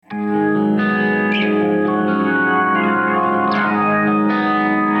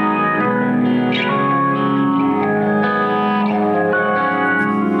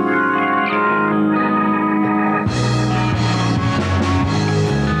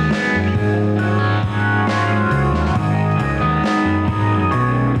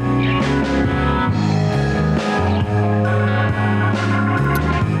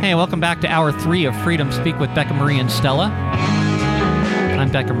welcome back to Hour 3 of Freedom Speak with Becca Mari and Stella.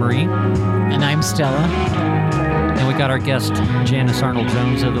 I'm Becca Mari. And I'm Stella. And we got our guest, Janice Arnold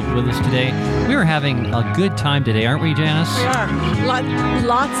Jones, with us today. We are having a good time today, aren't we, Janice? We are.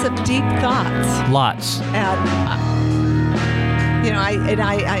 Lots of deep thoughts. Lots. And,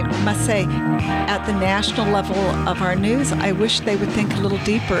 I must say, at the national level of our news, I wish they would think a little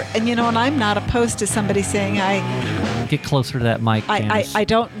deeper. And, and I'm not opposed to somebody saying, Get closer to that mic, Janice. I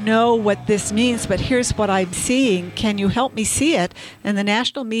don't know what this means, but here's what I'm seeing. Can you help me see it? And the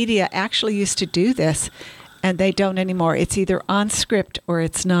national media actually used to do this, and they don't anymore. It's either on script or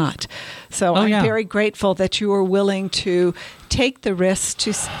it's not. So I'm very grateful that you are willing to take the risk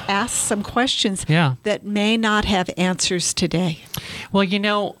to ask some questions that may not have answers today. Well,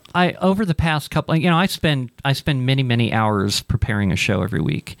 I over the past couple, I spend many, many hours preparing a show every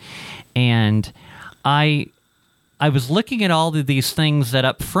week, and I was looking at all of these things that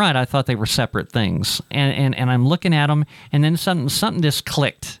up front I thought they were separate things, and I'm looking at them, and then something just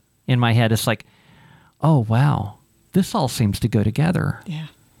clicked in my head. It's like, oh wow, this all seems to go together. Yeah.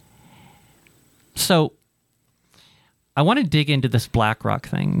 So I want to dig into this Blackrock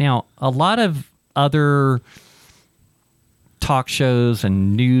thing. Now, a lot of other talk shows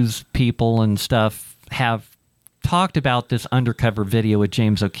and news people and stuff have talked about this undercover video with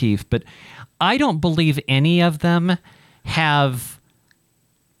James O'Keefe, but I don't believe any of them have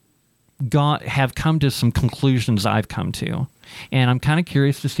come to some conclusions I've come to. And I'm kind of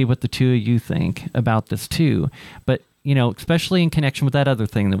curious to see what the two of you think about this too. But, especially in connection with that other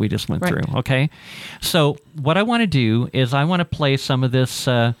thing that we just went through, okay? So what I want to do is I want to play some of this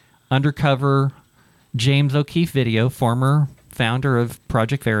undercover James O'Keefe video, former founder of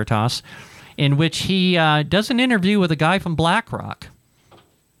Project Veritas, in which he does an interview with a guy from Blackrock.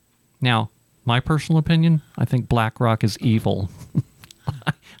 Now, my personal opinion, I think Blackrock is evil.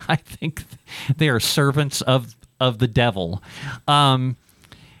 I think they are servants of the devil.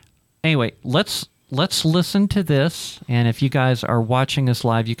 Anyway, let's listen to this, and if you guys are watching us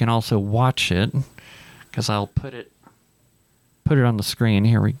live, you can also watch it, because I'll put it on the screen.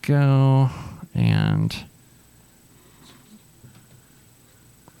 Here we go, and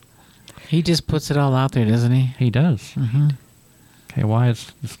he just puts it all out there, doesn't he? He does. Mm-hmm. Okay, why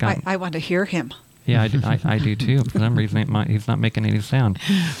is this guy? I want to hear him. Yeah, I do too. For some reason, he's not making any sound.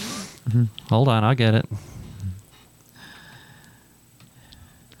 Mm-hmm. Hold on, I'll get it.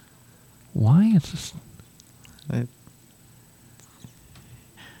 Why is this?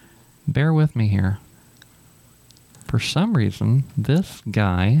 Bear with me here. For some reason, this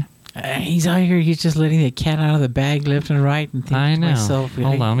guy... he's out here, he's just letting the cat out of the bag left and right. And I know. Myself,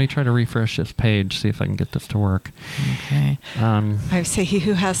 Hold on, let me try to refresh this page, see if I can get this to work. Okay. I say he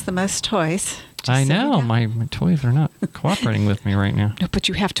who has the most toys. I know. My toys are not cooperating with me right now. No, but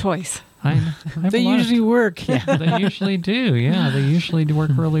you have toys. They usually work. Yeah, they usually do. Yeah, they usually do work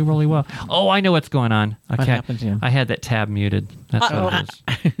really, really well. Oh, I know what's going on. Okay. What happened to him? I had that tab muted. That's what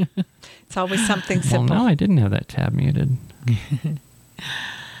it is. It's always something simple. Well, no, I didn't have that tab muted.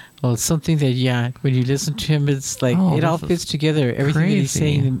 Well, it's something that, when you listen to him, it's like it all fits together. Everything that he's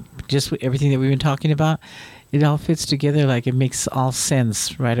saying, just everything that we've been talking about, it all fits together. Like it makes all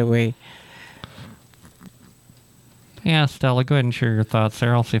sense right away. Yeah, Stella, go ahead and share your thoughts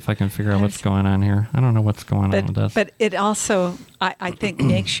there. I'll see if I can figure out what's going on here. I don't know what's going on with this. But it also, I think,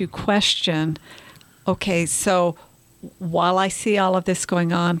 makes you question, okay, so while I see all of this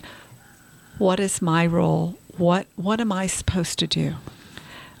going on, what is my role? What am I supposed to do?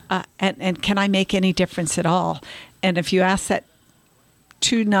 And can I make any difference at all? And if you ask that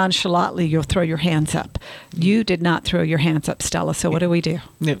too nonchalantly, you'll throw your hands up. You did not throw your hands up, Stella, so what do we do?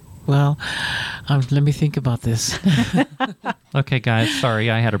 Yeah. Well, let me think about this. Okay, guys, sorry,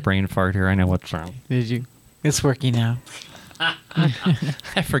 I had a brain fart here. I know what's wrong. Did you? It's working now.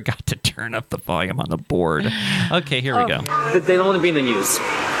 I forgot to turn up the volume on the board. Okay, here we go. They don't want to be in the news.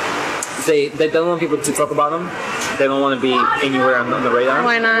 They don't want people to talk about them. They don't want to be anywhere on the radar.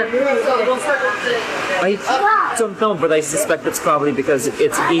 Why not? I don't know, but I suspect it's probably because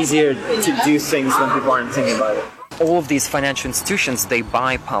it's easier to do things when people aren't thinking about it. All of these financial institutions, they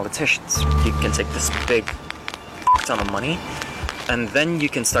buy politicians. You can take this big ton of money, and then you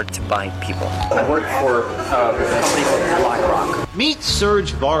can start to buy people. I work for a company called Blackrock. Meet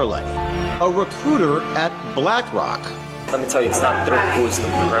Serge Varley, a recruiter at Blackrock. Let me tell you, it's not through who's the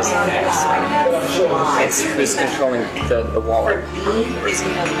president. It's who's controlling the wallet.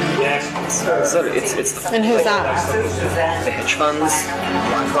 So it's And who's that? The hedge funds,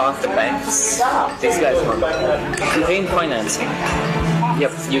 BlackRock, the banks. These guys run campaign financing.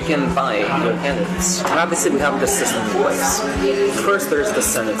 Yep, you can buy your candidates. And obviously, we have this system in place. First, there's the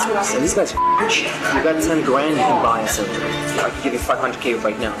senators, and these guys are cheap. You got 10 grand, you can buy a senator. I can give you 500K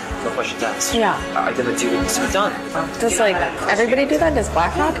right now, no questions asked. Yeah. I did it 2 weeks. We're done. Does everybody do that? Does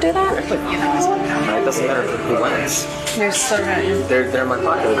Blackrock do that? It doesn't matter who wins. You're so right. They're my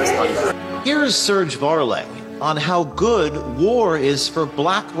pocket at this point. Here's Serge Varley on how good war is for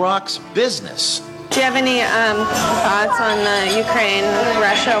BlackRock's business. Do you have any thoughts on the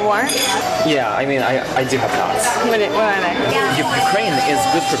Ukraine-Russia war? Yeah, I mean, I do have thoughts. What are they? Ukraine is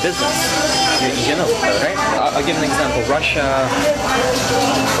good for business. You know that, right? I'll give an example. Russia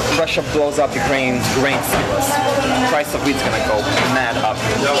blows up Ukraine's grain silos. Price of wheat's going to go mad up.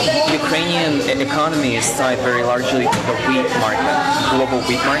 Ukrainian economy is tied very largely to the wheat market, global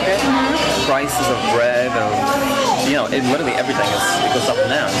wheat market. Prices of bread, literally everything goes up and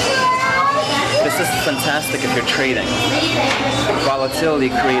down. This is fantastic if you're trading. Volatility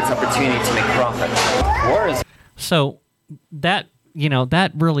creates opportunity to make profit. So that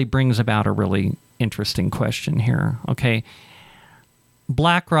really brings about a really interesting question here. Okay.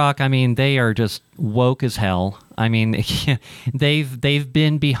 BlackRock, I mean, they are just woke as hell. I mean, they've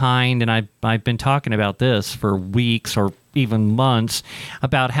been behind, and I've been talking about this for weeks or even months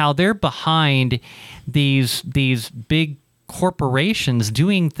about how they're behind these big corporations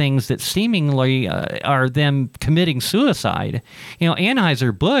doing things that seemingly are them committing suicide.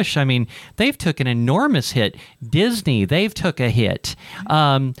 Anheuser-Busch, I mean, they've took an enormous hit. Disney, they've took a hit.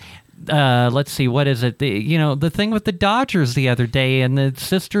 Let's see, what is it? The thing with the Dodgers the other day and the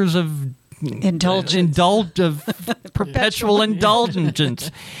Sisters of perpetual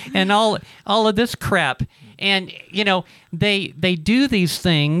indulgence and all of this crap. And, they do these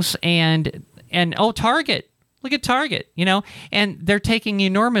things and Target. Look at Target, and they're taking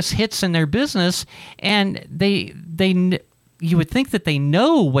enormous hits in their business, and you would think that they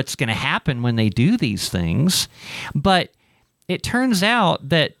know what's going to happen when they do these things, but it turns out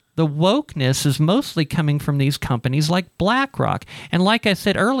that the wokeness is mostly coming from these companies like BlackRock. And like I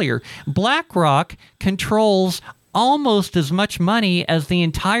said earlier, BlackRock controls almost as much money as the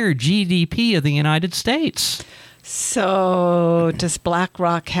entire GDP of the United States. So does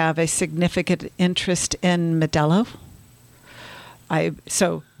BlackRock have a significant interest in Modelo?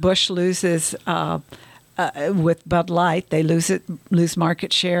 So Bush loses with Bud Light. They lose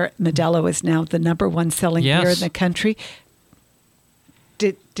market share. Modelo is now the number one selling beer in the country.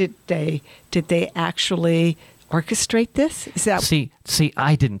 Did they actually orchestrate this? Is that see?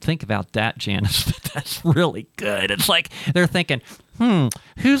 I didn't think about that, Janice. But that's really good. It's like they're thinking,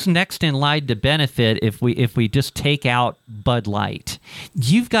 who's next in line to benefit if we just take out Bud Light?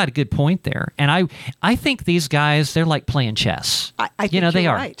 You've got a good point there, and I think these guys, they're like playing chess. I think they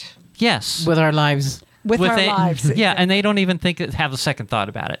you're are. Right. Yes, with our lives. With our lives. Yeah, and they don't even have a second thought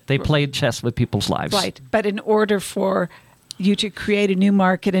about it. They played chess with people's lives. Right, but in order for you to create a new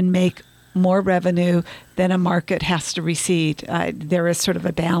market and make more revenue, then a market has to recede. There is sort of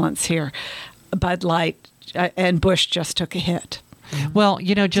a balance here. Bud Light and Busch just took a hit. Well,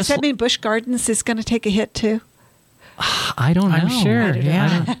 does that mean Busch Gardens is going to take a hit too? I don't know. I'm sure.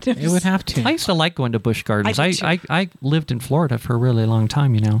 Yeah, it would have to. I used to like going to Busch Gardens. I lived in Florida for a really long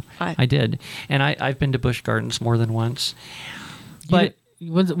time. I did, and I've been to Busch Gardens more than once. But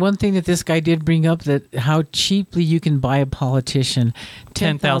one thing that this guy did bring up, that how cheaply you can buy a politician,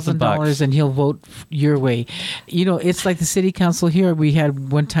 $10,000, and he'll vote your way. It's like the city council here. We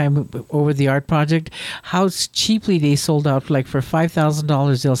had one time over the art project, how cheaply they sold out. For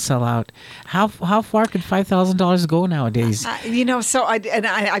 $5,000, they'll sell out. How far could $5,000 go nowadays? So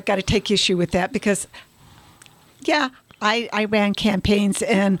I've got to take issue with that because, I ran campaigns,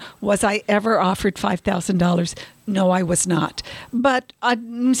 and was I ever offered $5,000? No, I was not. But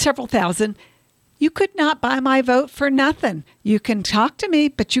several thousand. You could not buy my vote for nothing. You can talk to me,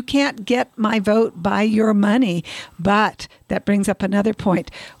 but you can't get my vote by your money. But that brings up another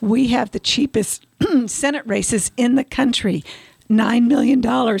point. We have the cheapest Senate races in the country, $9 million.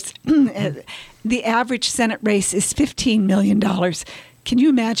 The average Senate race is $15 million. Can you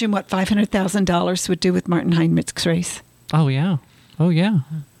imagine what $500,000 would do with Martin Heinrich's race? Oh yeah.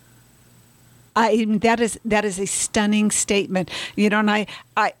 That is a stunning statement, and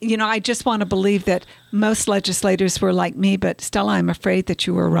I just want to believe that most legislators were like me, but Stella, I'm afraid that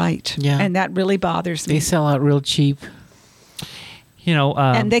you were right. Yeah. And that really bothers me. They sell out real cheap.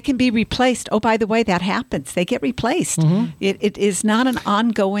 And they can be replaced. Oh, by the way, that happens. They get replaced. Mm-hmm. It is not an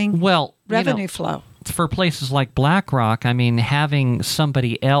ongoing revenue flow. For places like BlackRock, I mean, having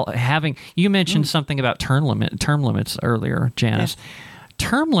somebody else, you mentioned something about term limits earlier, Janice. Yes.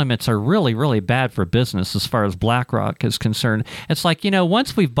 term limits are really, really bad for business as far as BlackRock is concerned. It's like,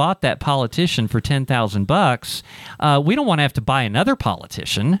 once we've bought that politician for $10,000, we don't want to have to buy another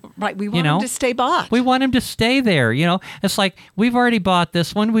politician. Right. We want him to stay bought. We want him to stay there. It's like, we've already bought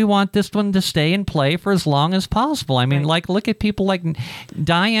this one. We want this one to stay in play for as long as possible. I mean, like, look at people like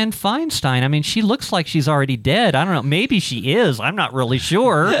Dianne Feinstein. I mean, she looks like she's already dead. I don't know. Maybe she is. I'm not really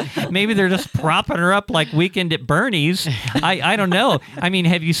sure. Maybe they're just propping her up like Weekend at Bernie's. I don't know. I mean,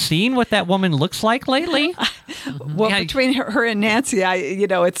 have you seen what that woman looks like lately? Well, between her and Nancy,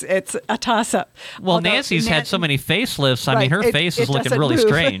 it's a toss-up. Well, although Nancy's had so many facelifts. I mean, her face is looking really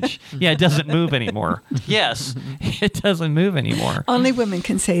strange. Yeah, it doesn't move anymore. Yes, it doesn't move anymore. Only women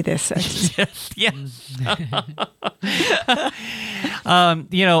can say this. Yes.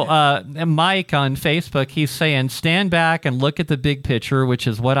 Mike on Facebook, he's saying, stand back and look at the big picture, which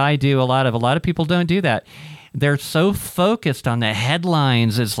is what I do. A lot of people don't do that. They're so focused on the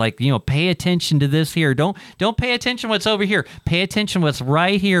headlines. It's like, pay attention to this here. Don't pay attention what's over here. Pay attention what's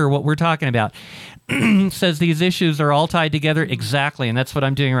right here, what we're talking about. Says these issues are all tied together. Exactly, and that's what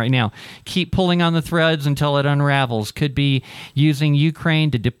I'm doing right now. Keep pulling on the threads until it unravels. Could be using Ukraine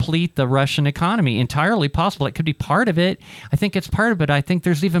to deplete the Russian economy. Entirely possible. It could be part of it. I think it's part of it. I think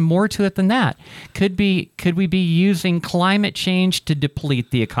there's even more to it than that. Could we be using climate change to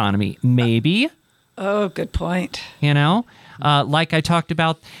deplete the economy? Maybe. Oh, good point. Like I talked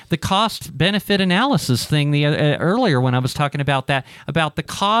about the cost-benefit analysis thing earlier when I was talking about that, about the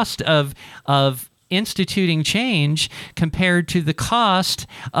cost of instituting change compared to the cost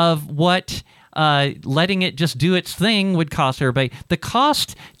of what letting it just do its thing would cost everybody. The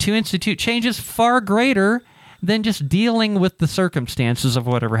cost to institute change is far greater than just dealing with the circumstances of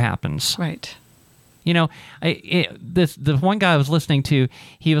whatever happens. Right. The one guy I was listening to,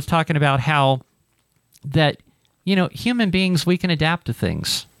 he was talking about how that, human beings, we can adapt to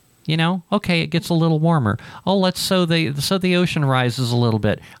things. Okay, it gets a little warmer. Oh, so the ocean rises a little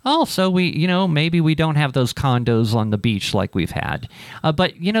bit. Oh, so we, maybe we don't have those condos on the beach like we've had.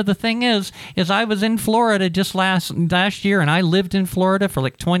 But the thing is I was in Florida just last year, and I lived in Florida for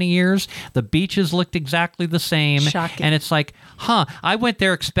like 20 years. The beaches looked exactly the same. Shocking. And it's like, I went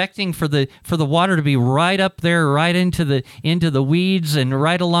there expecting for the water to be right up there, right into the weeds and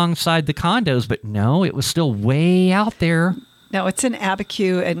right alongside the condos, but no, it was still way out there. No, it's in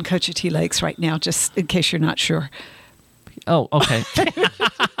ABQ and Cochiti Lakes right now, just in case you're not sure. Oh, okay.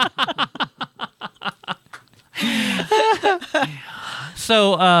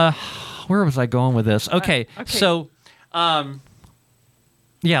 So, where was I going with this? Okay. So, let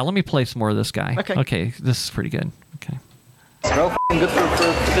me play some more of this guy. Okay, this is pretty good. Okay. It's real good for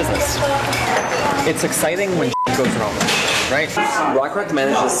business. It's exciting when goes wrong, right? BlackRock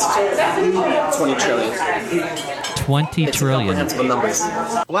manages $20 trillion. 20 trillion. Numbers.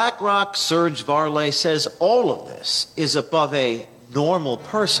 BlackRock Serge Varley says all of this is above a normal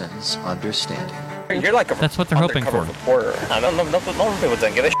person's understanding. You're like that's what they're hoping for. Reporter. I don't know. Normal people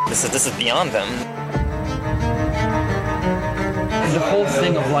don't give a shit. This is beyond them. The whole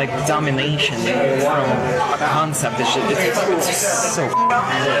thing of like domination from a concept is it's so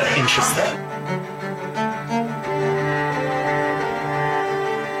interesting.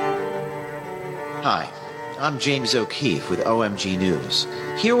 Hi, I'm James O'Keefe with OMG News.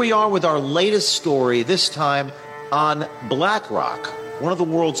 Here we are with our latest story, this time on BlackRock, one of the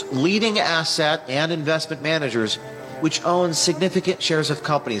world's leading asset and investment managers, which owns significant shares of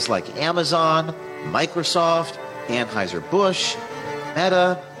companies like Amazon, Microsoft, Anheuser-Busch,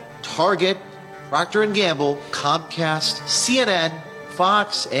 Meta, Target, Procter & Gamble, Comcast, CNN,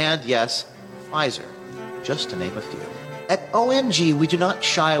 Fox, and yes, Pfizer, just to name a few. At OMG, we do not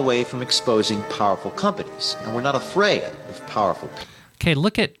shy away from exposing powerful companies, and we're not afraid of powerful people. Okay,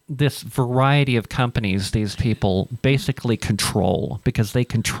 look at this variety of companies these people basically control, because they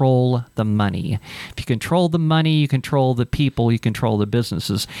control the money. If you control the money, you control the people, you control the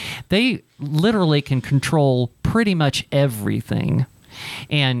businesses. They literally can control pretty much everything.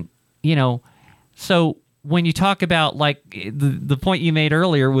 And, so when you talk about, like, the point you made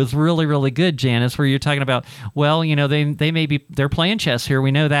earlier was really, really good, Janice, where you're talking about, well, they're playing chess here,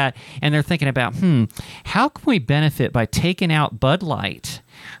 we know that, and they're thinking about, how can we benefit by taking out Bud Light?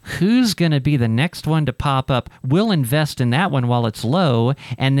 Who's going to be the next one to pop up? We'll invest in that one while it's low,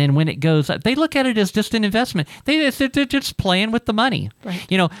 and then when it goes up, they look at it as just an investment. They're just playing with the money.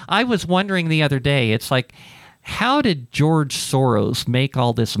 Right. I was wondering the other day, it's like, how did George Soros make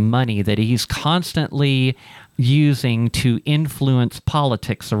all this money that he's constantly using to influence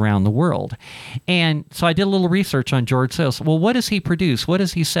politics around the world? And so I did a little research on George Soros. Well, what does he produce? What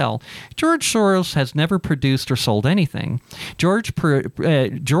does he sell? George Soros has never produced or sold anything. George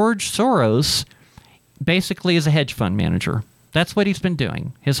Soros basically is a hedge fund manager. That's what he's been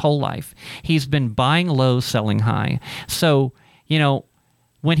doing his whole life. He's been buying low, selling high. So,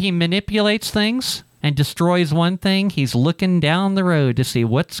 when he manipulates things and destroys one thing, he's looking down the road to see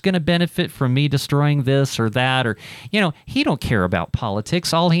what's going to benefit from me destroying this or that. Or, he don't care about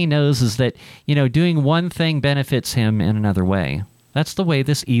politics. All he knows is that, doing one thing benefits him in another way. That's the way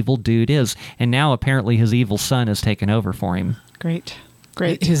this evil dude is. And now apparently his evil son has taken over for him. Great.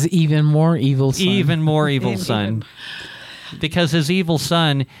 His even more evil son. Even more evil son. Because his evil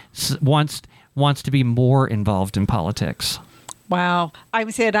son wants to be more involved in politics. Wow. I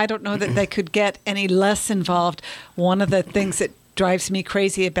said I don't know that they could get any less involved. One of the things that drives me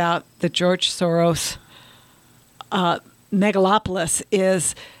crazy about the George Soros megalopolis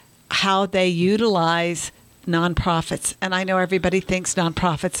is how they utilize nonprofits. And I know everybody thinks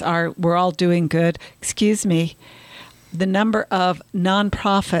nonprofits we're all doing good. Excuse me. The number of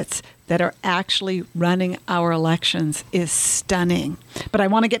nonprofits that are actually running our elections is stunning. But I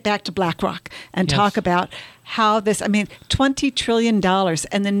want to get back to Blackrock and talk about how this, $20 trillion.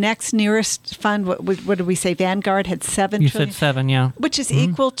 And the next nearest fund, what did we say? Vanguard had $7 trillion. You said 7, yeah. Which is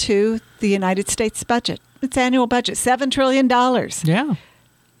equal to the United States budget. Its annual budget, $7 trillion. Yeah.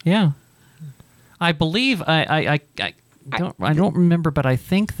 Yeah. I believe, I don't remember, but I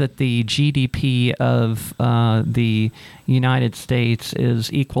think that the GDP of the United States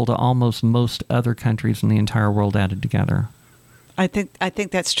is equal to almost most other countries in the entire world added together. I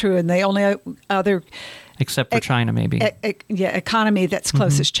think that's true, and the only other, except for China, maybe. Economy that's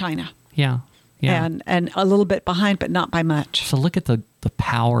close is China. Yeah. And a little bit behind, but not by much. So look at the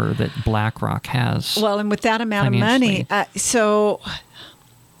power that BlackRock has. Well, and with that amount of money, so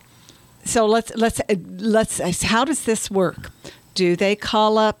let's. How does this work? Do they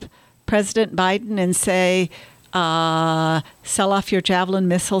call up President Biden and say, sell off your Javelin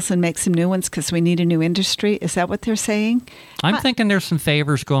missiles and make some new ones because we need a new industry? Is that what they're saying? I'm thinking there's some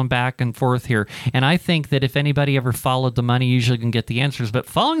favors going back and forth here. And I think that if anybody ever followed the money, usually can get the answers. But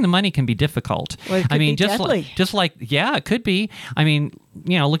following the money can be difficult. Well, it could be deadly. It could be.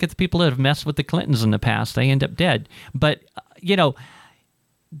 Look at the people that have messed with the Clintons in the past. They end up dead. But,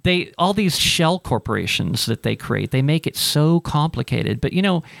 all these shell corporations that they create, they make it so complicated. But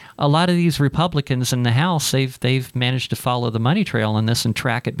a lot of these Republicans in the House, they've managed to follow the money trail on this and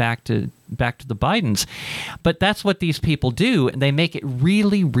track it back to the Bidens. But that's what these people do, and they make it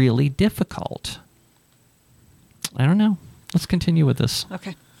really, really difficult. I don't know. Let's continue with this.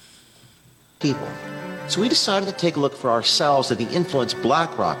 Okay. People. So we decided to take a look for ourselves at the influence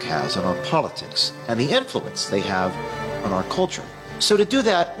BlackRock has on our politics and the influence they have on our culture. So to do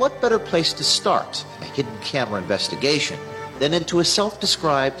that, what better place to start a hidden camera investigation than into a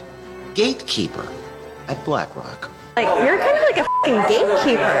self-described gatekeeper at BlackRock? You're kind of like a f***ing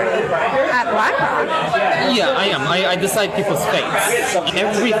gatekeeper at Blackrock. Yeah, I am. I decide people's fates.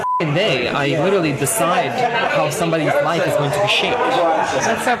 Every f***ing day, I literally decide how somebody's life is going to be shaped.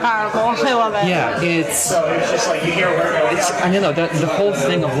 That's so powerful. I love it. Yeah, it's the whole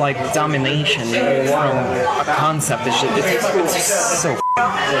thing of domination from a concept it's so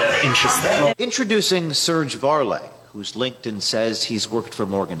interesting. Introducing Serge Varley, whose LinkedIn says he's worked for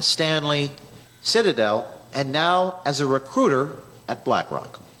Morgan Stanley, Citadel, and now as a recruiter at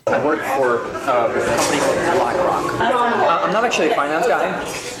BlackRock. I work for a company called Blackrock. I'm not actually a finance guy.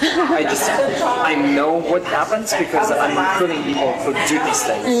 I know what happens because I'm recruiting people who do these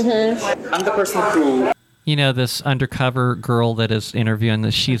things. Mm-hmm. I'm the person who... This undercover girl that is interviewing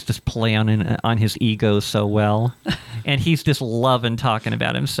this, she's just playing on his ego so well. And he's just loving talking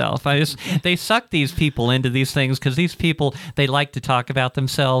about himself. They suck these people into these things because these people, they like to talk about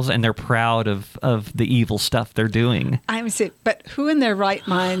themselves and they're proud of the evil stuff they're doing. But who in their right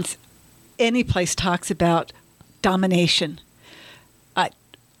minds, any place talks about domination?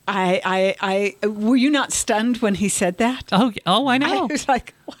 Were you not stunned when he said that? Oh, I know. I was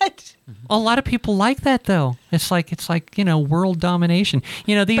like, what? A lot of people like that, though. It's like world domination.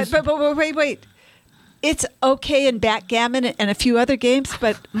 These. But wait. It's okay in backgammon and a few other games,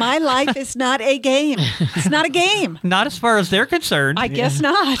 but my life is not a game. It's not a game. Not as far as they're concerned. I guess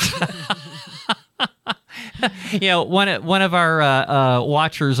not. One of our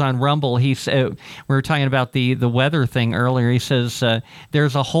watchers on Rumble, he said, we were talking about the weather thing earlier. He says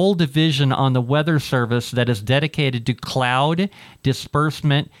there's a whole division on the Weather Service that is dedicated to cloud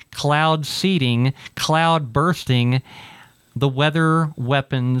disbursement, cloud seeding, cloud bursting, the weather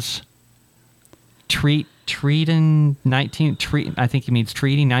weapons treaty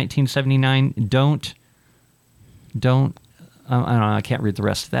 1979. Don't. I don't know. I can't read the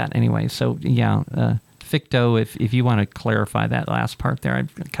rest of that anyway. So Ficto, if you want to clarify that last part there, I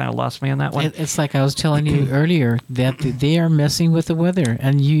kind of lost me on that one. It's like I was telling you earlier that they are messing with the weather,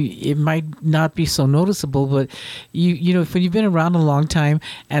 and it might not be so noticeable, but you know, when you've been around a long time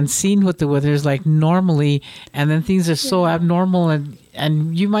and seen what the weather is like normally, and then things are so abnormal,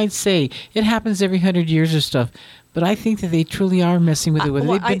 and you might say it happens every 100 years or stuff. But I think that they truly are messing with it.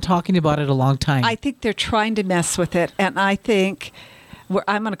 They've been talking about it a long time. I think they're trying to mess with it, and I think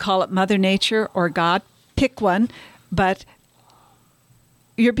I'm going to call it Mother Nature or God. Pick one, but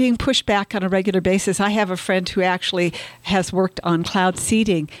you're being pushed back on a regular basis. I have a friend who actually has worked on cloud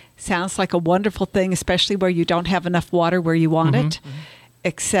seeding. Sounds like a wonderful thing, especially where you don't have enough water where you want it,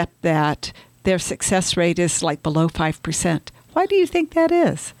 except that their success rate is like below 5%. Why do you think that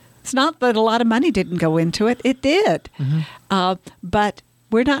is? It's not that a lot of money didn't go into it. It did. But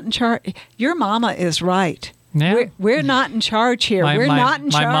we're not in charge. Your mama is right. Yeah. We're not in charge here. We're not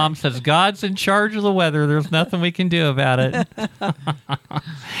in charge. My mom says, God's in charge of the weather. There's nothing we can do about it.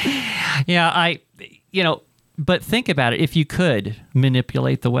 But think about it. If you could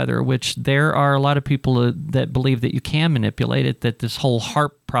manipulate the weather, which there are a lot of people that believe that you can manipulate it, that this whole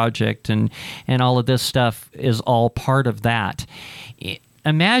HARP project and all of this stuff is all part of that.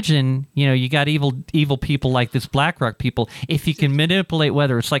 Imagine, you got evil people like this Blackrock people. If you can manipulate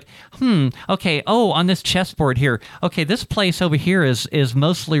weather, it's like, okay, on this chessboard here, okay, this place over here is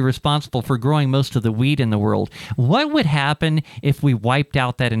mostly responsible for growing most of the wheat in the world. What would happen if we wiped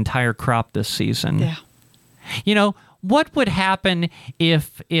out that entire crop this season? Yeah. What would happen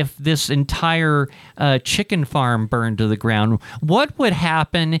if this entire chicken farm burned to the ground? What would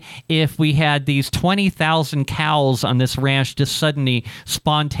happen if we had these 20,000 cows on this ranch just suddenly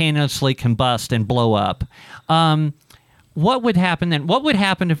spontaneously combust and blow up? What would happen then? What would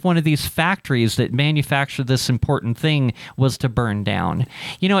happen if one of these factories that manufacture this important thing was to burn down?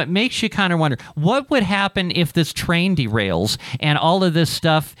 It makes you kind of wonder, what would happen if this train derails and all of this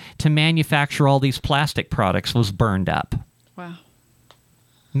stuff to manufacture all these plastic products was burned up? Wow.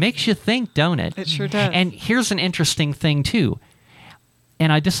 Makes you think, don't it? It sure does. And here's an interesting thing, too.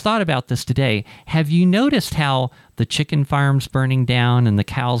 And I just thought about this today. Have you noticed how the chicken farms burning down and the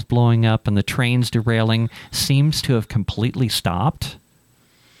cows blowing up and the trains derailing seems to have completely stopped?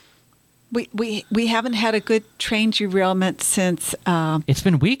 We haven't had a good train derailment since... it's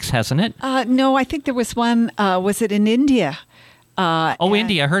been weeks, hasn't it? No, I think there was one, was it in India?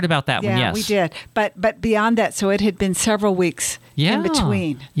 India. I heard about that one, yes. Yeah, we did. But beyond that, so it had been several weeks in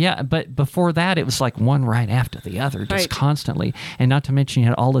between. Yeah, but before that, it was like one right after the other, just constantly. And not to mention you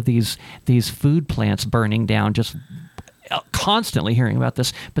had all of these food plants burning down, just constantly hearing about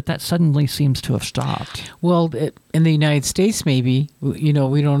this. But that suddenly seems to have stopped. Well, in the United States, maybe, we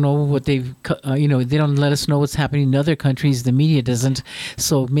don't know what they've, they don't let us know what's happening in other countries. The media doesn't.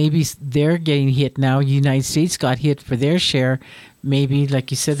 So maybe they're getting hit now. The United States got hit for their share. Maybe,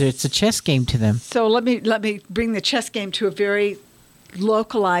 like you said, it's a chess game to them. So let me bring the chess game to a very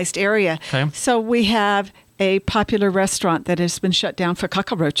localized area. Okay. So we have a popular restaurant that has been shut down for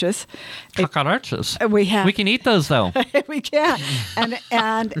cockroaches. Cockroaches? We can eat those, though. We can.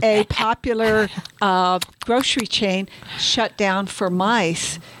 And a popular grocery chain shut down for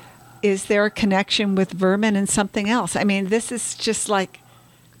mice. Is there a connection with vermin and something else? I mean, this is just like,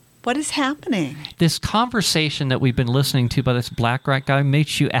 what is happening? This conversation that we've been listening to by this Blackrock guy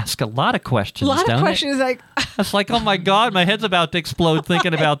makes you ask a lot of questions, A lot of questions. It's like, oh my God, my head's about to explode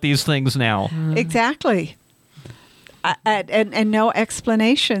thinking about these things now. Exactly. And no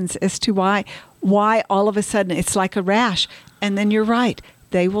explanations as to why all of a sudden it's like a rash. And then you're right,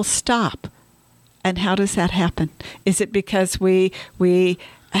 they will stop. And how does that happen? Is it because we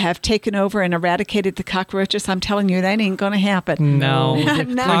have taken over and eradicated the cockroaches? I'm telling you, that ain't going to happen. No.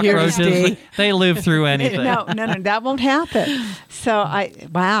 Cockroaches, they live through anything. No, that won't happen. So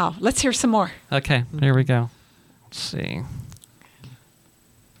wow. Let's hear some more. Okay, here we go. Let's see.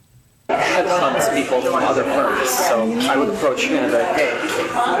 Headhunts people from other firms, so I would approach you and be like,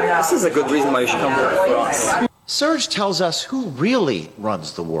 hey, this is a good reason why you should come work for us. Serge tells us who really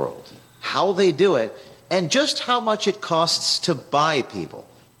runs the world, how they do it, and just how much it costs to buy people,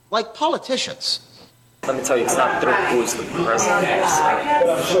 like politicians. Let me tell you, it's not through who's the president.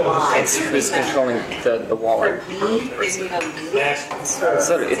 It's who's controlling the wallet.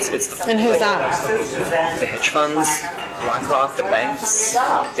 So it's And who's that? The hedge funds, Blackrock, the banks.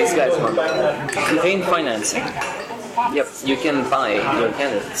 These guys want campaign financing. Yep, you can buy your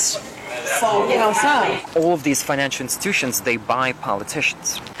candidates. How so? All of these financial institutions, they buy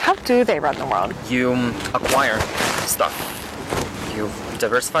politicians. How do they run the world? You acquire stuff. You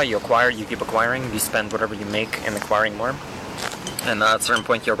diversify, you acquire, you keep acquiring, you spend whatever you make in acquiring more. And at a certain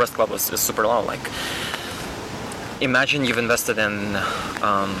point, your risk level is super low. Like, imagine you've invested in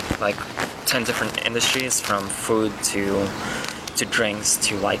like 10 different industries, from food to drinks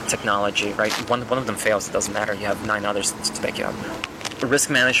to like technology, right? One of them fails, it doesn't matter. You have 9 others to back you up. Risk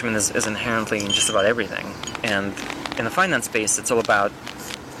management is inherently in just about everything. And in the finance space, it's all about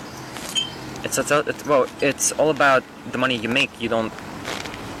it's all about the money you make. You don't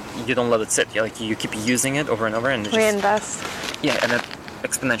let it sit. You keep using it over and over, and Reinvest. Yeah, and it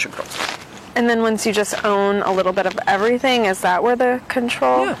exponential growth. And then once you just own a little bit of everything, is that where the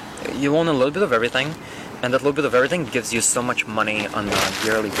control? Yeah, you own a little bit of everything, and that little bit of everything gives you so much money on a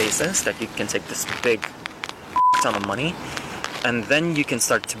yearly basis that you can take this big ton of money, and then you can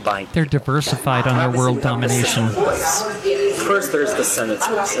start to buy. They're diversified on their world domination. First, there's the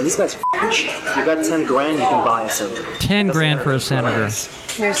senators, and these guys are cheap. You got 10 grand, you can buy a senator. 10 grand for a senator.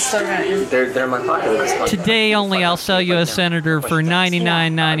 You're so right. They're in my pocket. Today only, I'll sell you a senator for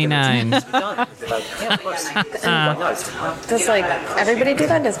 $99.99. Does everybody do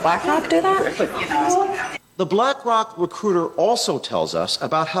that? Does Blackrock do that? The Blackrock recruiter also tells us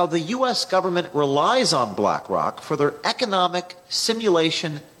about how the U.S. government relies on Blackrock for their economic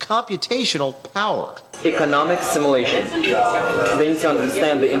simulation computational power. Economic simulation. They need to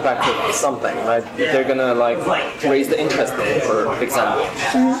understand the impact of something, right? They're gonna raise the interest rate, for example.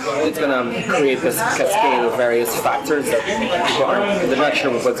 Mm-hmm. It's gonna create this cascade of various factors that people they're not sure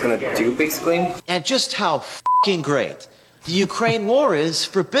what it's gonna do, basically. And just how f***ing great the Ukraine war is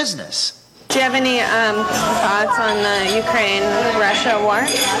for business. Do you have any thoughts on the Ukraine-Russia war?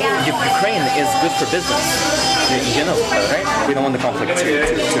 Ukraine is good for business. You know that, right? We don't want the conflict to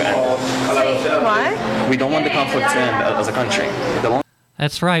end. Why? We don't want the conflict to end as a country.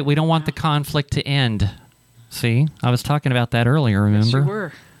 That's right. We don't want the conflict to end. See? I was talking about that earlier, remember? Yes, you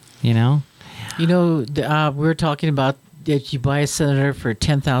were. You know? We were talking about that you buy a senator for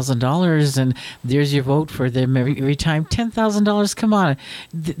 $10,000 and there's your vote for them every time. $10,000, come on.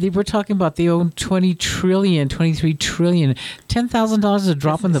 They were talking about they own $23 trillion. $10,000 is a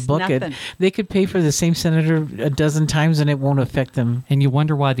drop in the bucket. Nothing. They could pay for the same senator a dozen times and it won't affect them. And you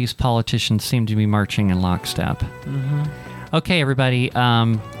wonder why these politicians seem to be marching in lockstep. Mm-hmm. Okay, everybody.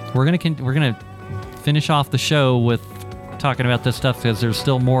 We're gonna finish off the show with talking about this stuff because there's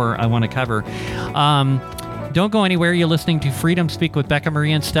still more I want to cover. Don't go anywhere. You're listening to Freedom Speak with Becca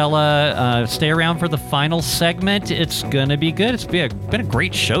Mari and Stella. Stay around for the final segment. It's going to be good. It's been a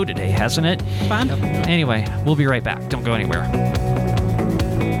great show today, hasn't it? Fun. Anyway, we'll be right back. Don't go anywhere.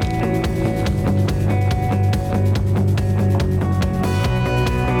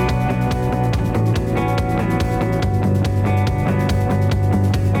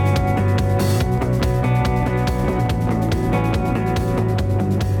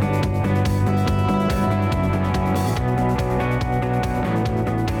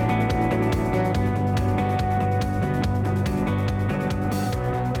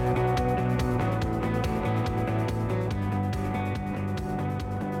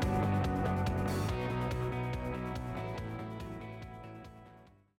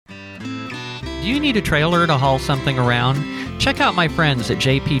 Do you need a trailer to haul something around? Check out my friends at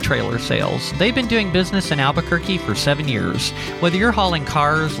JP Trailer Sales. They've been doing business in Albuquerque for 7 years. Whether you're hauling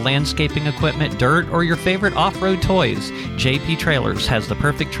cars, landscaping equipment, dirt, or your favorite off-road toys, JP Trailers has the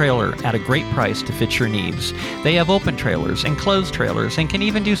perfect trailer at a great price to fit your needs. They have open trailers and closed trailers and can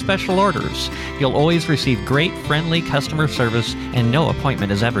even do special orders. You'll always receive great, friendly customer service and no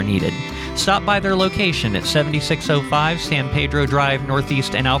appointment is ever needed. Stop by their location at 7605 San Pedro Drive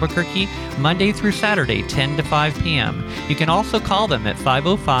Northeast in Albuquerque, Monday through Saturday, 10 to 5 p.m. You can also call them at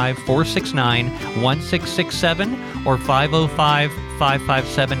 505-469-1667 or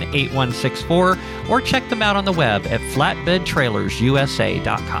 505-557-8164 or check them out on the web at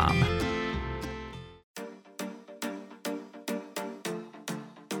flatbedtrailersusa.com.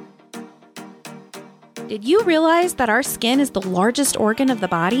 Did you realize that our skin is the largest organ of the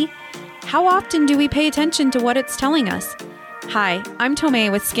body? How often do we pay attention to what it's telling us? Hi, I'm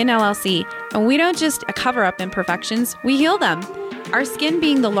Tomei with Skin LLC, and we don't just cover up imperfections, we heal them. Our skin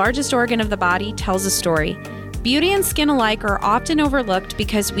being the largest organ of the body tells a story. Beauty and skin alike are often overlooked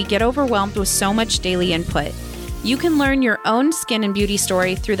because we get overwhelmed with so much daily input. You can learn your own skin and beauty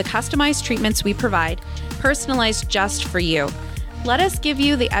story through the customized treatments we provide, personalized just for you. Let us give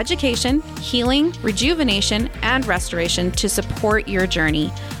you the education, healing, rejuvenation, and restoration to support your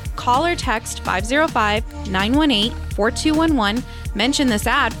journey. Call or text 505-918-4211, mention this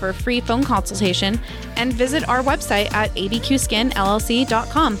ad for a free phone consultation, and visit our website at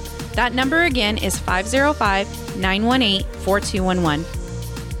abqskinllc.com. That number again is 505-918-4211.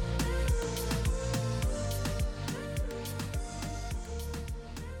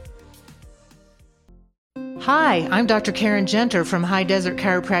 Hi, I'm Dr. Karen Genter from High Desert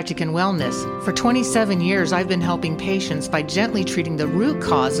Chiropractic and Wellness. For 27 years, I've been helping patients by gently treating the root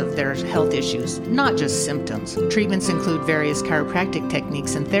cause of their health issues, not just symptoms. Treatments include various chiropractic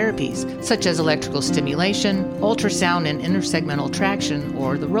techniques and therapies, such as electrical stimulation, ultrasound and intersegmental traction,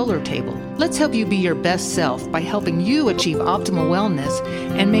 or the roller table. Let's help you be your best self by helping you achieve optimal wellness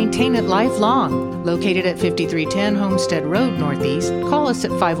and maintain it lifelong. Located at 5310 Homestead Road Northeast, call us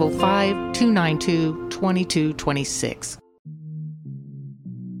at 505-292-2226.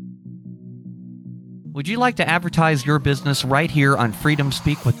 Would you like to advertise your business right here on Freedom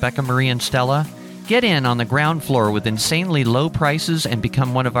Speak with Becca Mari and Stella? Get in on the ground floor with insanely low prices and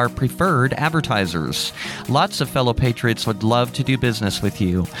become one of our preferred advertisers. Lots of fellow patriots would love to do business with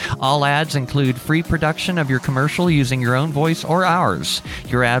you. All ads include free production of your commercial using your own voice or ours.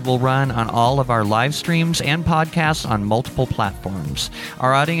 Your ad will run on all of our live streams and podcasts on multiple platforms.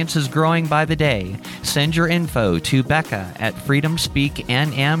 Our audience is growing by the day. Send your info to Becca at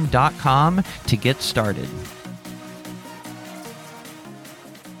freedomspeaknm.com to get started.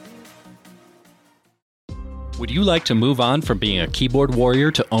 Would you like to move on from being a keyboard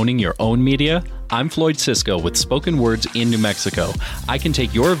warrior to owning your own media? I'm Floyd Cisco with Spoken Words in New Mexico. I can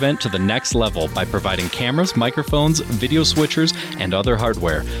take your event to the next level by providing cameras, microphones, video switchers, and other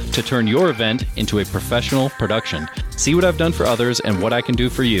hardware to turn your event into a professional production. See what I've done for others and what I can do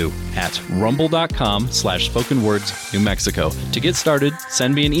for you at rumble.com/spokenwordsnewmexico. To get started,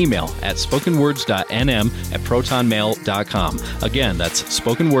 send me an email at spokenwords.nm@protonmail.com. Again, that's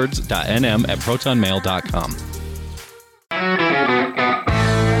spokenwords.nm@protonmail.com.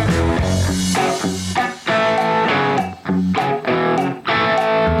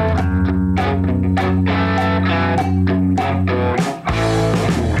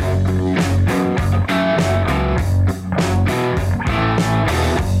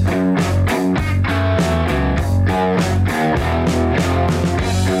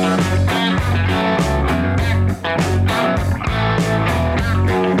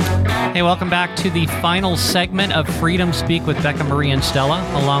 Hey, welcome back to the final segment of Freedom Speak with Becca Mari and Stella,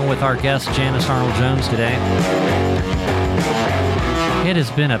 along with our guest Janice Arnold Jones today. It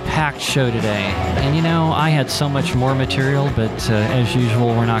has been a packed show today, and you know, I had so much more material, but as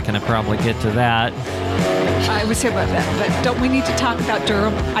usual, we're not going to probably get to that. I would say about that, but don't we need to talk about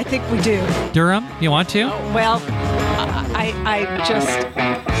Durham? I think we do. Durham? You want to? Well,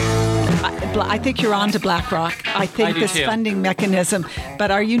 I think you're on to Blackrock. I think this funding mechanism,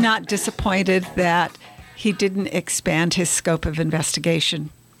 but are you not disappointed that he didn't expand his scope of investigation?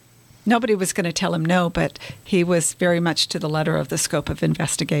 Nobody was going to tell him no, but he was very much to the letter of the scope of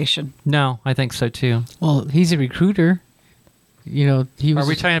investigation. No, I think so too. Well, he's a recruiter. You know, he was.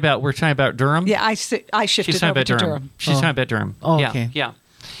 We're talking about Durham? Yeah, I shifted over to Durham. She's talking about Durham. Oh, okay. Yeah.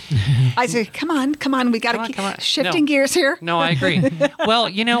 I said, come on, we got to keep shifting gears here. No, I agree. Well,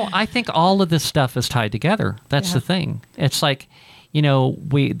 you know, I think all of this stuff is tied together. That's the thing. It's like, you know,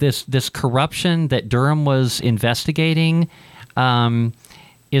 this corruption that Durham was investigating.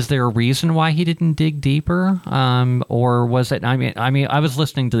 Is there a reason why he didn't dig deeper, or was it? I mean, I was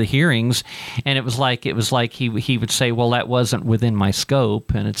listening to the hearings, and it was like he would say, "Well, that wasn't within my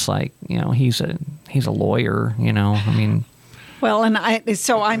scope," and it's like, you know, he's a lawyer, you know. I mean. Well, and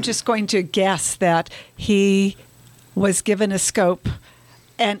I'm just going to guess that he was given a scope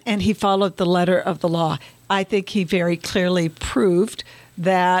and he followed the letter of the law. I think he very clearly proved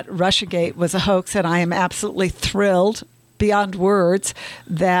that Russiagate was a hoax, and I am absolutely thrilled beyond words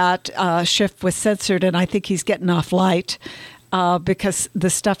that Schiff was censored, and I think he's getting off light because the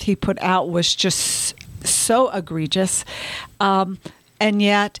stuff he put out was just so egregious. And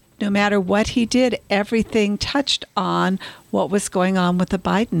yet, no matter what he did, everything touched on what was going on with the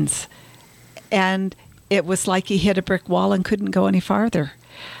Bidens. And it was like he hit a brick wall and couldn't go any farther.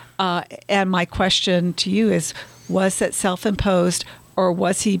 And my question to you is, was it self-imposed, or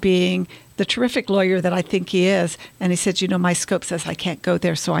was he being the terrific lawyer that I think he is? And he said, you know, my scope says I can't go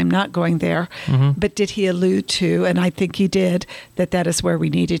there, so I'm not going there. But did he allude to, and I think he did, that is where we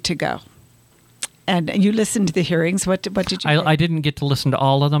needed to go? And you listened to the hearings. What did you think? I didn't get to listen to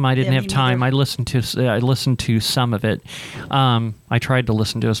all of them. I didn't have time. Neither. I listened to some of it. I tried to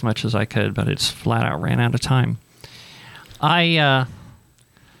listen to as much as I could, but it's flat out ran out of time.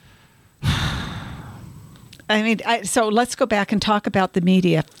 So let's go back and talk about the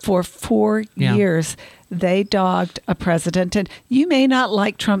media. For 4 years, they dogged a president. And you may not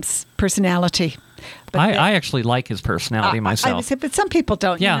like Trump's personality. But I actually like his personality myself. I would say, but some people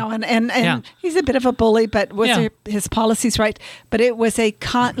don't, Yeah. you know, and he's a bit of a bully, but his policies right? But it was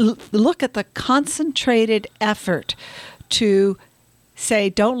look at the concentrated effort to say,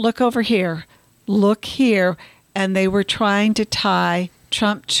 don't look over here, look here. And they were trying to tie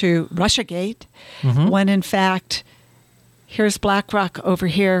Trump to Russiagate, when in fact, here's Blackrock over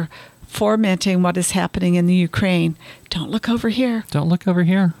here fomenting what is happening in the Ukraine. Don't look over here. Don't look over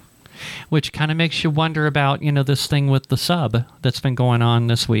here. Which kind of makes you wonder about, this thing with the sub that's been going on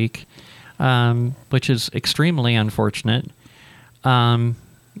this week, which is extremely unfortunate.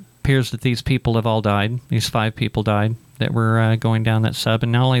 Appears that these people have all died. These 5 people died that were going down that sub.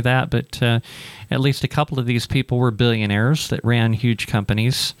 And not only that, but at least a couple of these people were billionaires that ran huge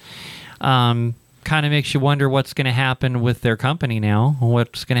companies. Kind of makes you wonder what's going to happen with their company now,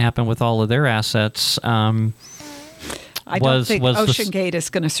 what's going to happen with all of their assets. I don't think OceanGate is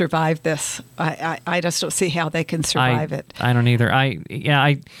going to survive this. I just don't see how they can survive it. I don't either.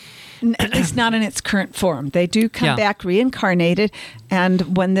 At least not in its current form. They do come back reincarnated,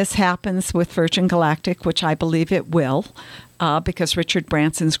 and when this happens with Virgin Galactic, which I believe it will, because Richard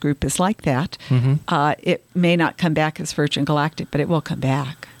Branson's group is like that, it may not come back as Virgin Galactic, but it will come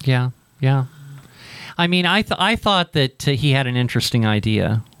back. Yeah. I mean, I thought that he had an interesting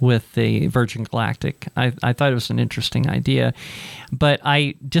idea with the Virgin Galactic. I thought it was an interesting idea, but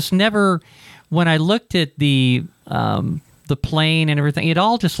I just never, when I looked at the plane and everything, it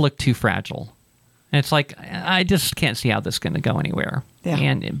all just looked too fragile. And it's like, I just can't see how this is going to go anywhere.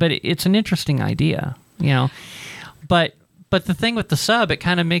 Yeah. But it's an interesting idea, But the thing with the sub, it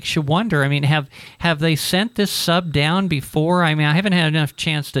kind of makes you wonder. I mean, have they sent this sub down before? I mean, I haven't had enough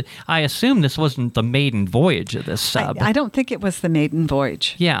chance to. I assume this wasn't the maiden voyage of this sub. I don't think it was the maiden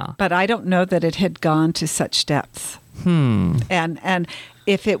voyage. Yeah, but I don't know that it had gone to such depths. And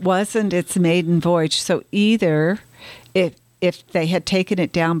if it wasn't its maiden voyage, so either if they had taken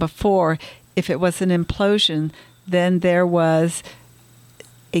it down before, if it was an implosion, then there was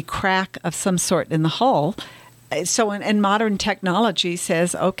a crack of some sort in the hull. So, and modern technology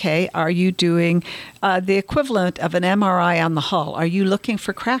says, okay, are you doing the equivalent of an MRI on the hull? Are you looking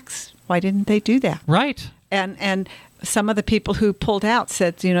for cracks? Why didn't they do that? Right. And some of the people who pulled out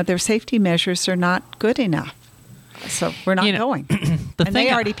said, their safety measures are not good enough. So we're not going. And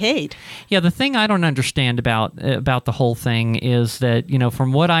they already paid. Yeah, the thing I don't understand about the whole thing is that,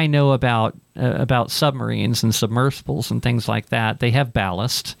 from what I know about submarines and submersibles and things like that, they have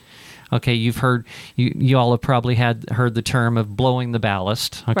ballast. Okay, you've heard, you all have probably heard the term of blowing the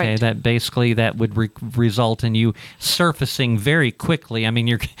ballast. Okay, right. That basically that would result in you surfacing very quickly. I mean,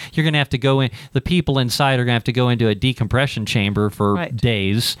 you're going to have to go in. The people inside are going to have to go into a decompression chamber for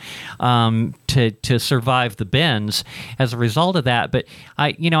days to survive the bends as a result of that. But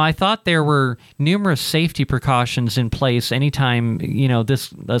I thought there were numerous safety precautions in place anytime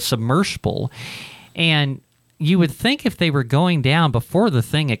a submersible, and you would think if they were going down before the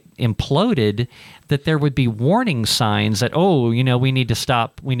thing imploded, that there would be warning signs that, we need to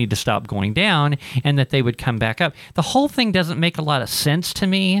stop going down, and that they would come back up. The whole thing doesn't make a lot of sense to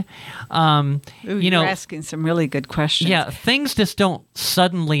me. You're asking some really good questions. Yeah, things just don't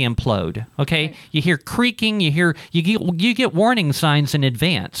suddenly implode. Okay, right. You hear creaking, you get warning signs in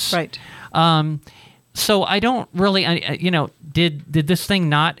advance. Right. So I don't really, did this thing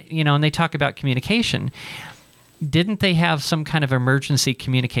not, and they talk about communication. Didn't they have some kind of emergency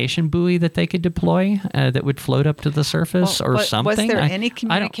communication buoy that they could deploy that would float up to the surface or something? Was there any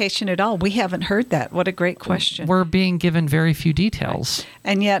communication at all? We haven't heard that. What a great question. We're being given very few details.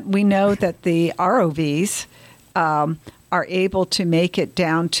 Right. And yet we know that the ROVs are able to make it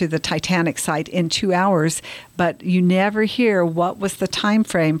down to the Titanic site in 2 hours, but you never hear what was the time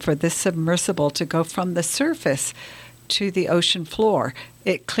frame for this submersible to go from the surface to the ocean floor.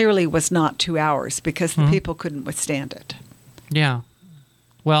 It clearly was not 2 hours because the people couldn't withstand it. Yeah.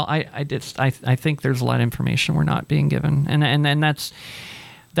 Well, I think there's a lot of information we're not being given, and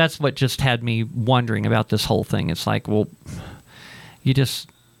that's what just had me wondering about this whole thing. It's like, well, you just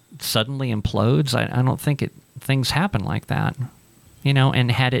suddenly implodes. I don't think things happen like that,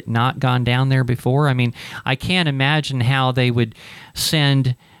 and had it not gone down there before, I mean, I can't imagine how they would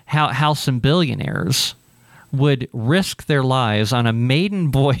send how some billionaires would risk their lives on a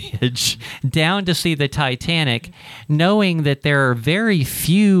maiden voyage down to see the Titanic, knowing that there are very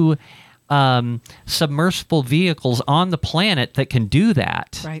few submersible vehicles on the planet that can do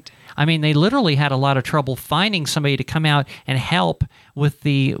that. Right. I mean, they literally had a lot of trouble finding somebody to come out and help with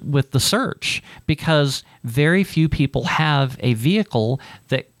the search, because very few people have a vehicle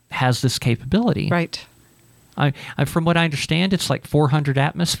that has this capability. Right. From what I understand, it's like 400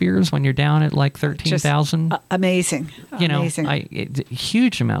 atmospheres when you're down at like 13,000. Amazing. Amazing.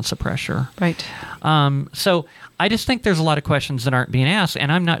 Huge amounts of pressure. Right. So I just think there's a lot of questions that aren't being asked,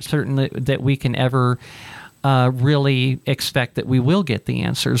 and I'm not certain that we can ever really expect that we will get the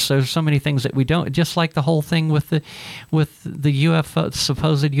answers. There's so many things that we don't. Just like the whole thing with the UFO,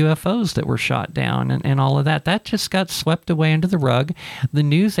 supposed UFOs that were shot down, and all of that. That just got swept away under the rug. The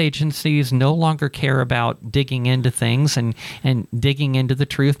news agencies no longer care about digging into things and digging into the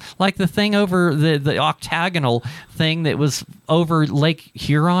truth. Like the thing over the octagonal thing that was over Lake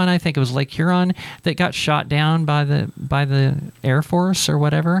Huron. I think it was Lake Huron that got shot down by the Air Force or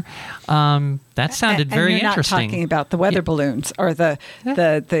whatever. That sounded very interesting. Not talking about the weather balloons or the.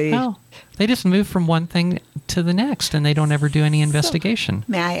 No. They just move from one thing to the next, and they don't ever do any investigation.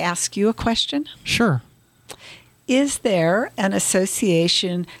 May I ask you a question? Sure. Is there an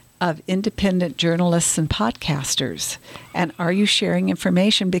association of independent journalists and podcasters? And are you sharing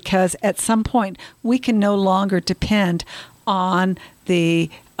information? Because at some point, we can no longer depend on the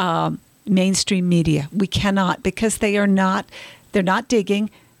mainstream media. We cannot, because they're not digging.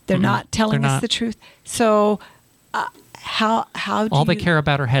 They're not telling us the truth. So how do all they care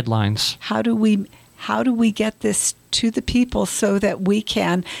about are headlines? How do we get this to the people so that we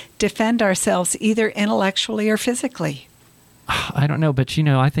can defend ourselves either intellectually or physically? I don't know, but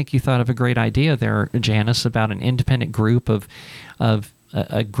I think you thought of a great idea there, Janice, about an independent group of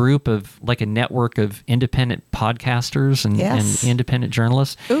a group of like a network of independent podcasters and independent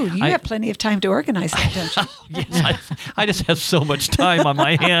journalists. Ooh, you have plenty of time to organize that, don't you? Yes, I just have so much time on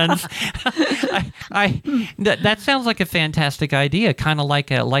my hands. That sounds like a fantastic idea, kind of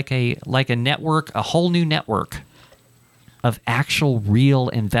like a network, a whole new network of actual, real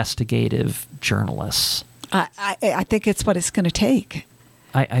investigative journalists. I think it's what it's going to take.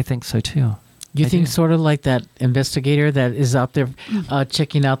 I think so too. You think sort of like that investigator that is out there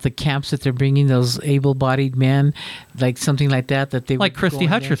checking out the camps that they're bringing those able-bodied men, like something like that they like Christy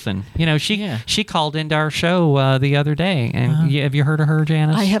Hutcherson. She called into our show the other day, and have you heard of her,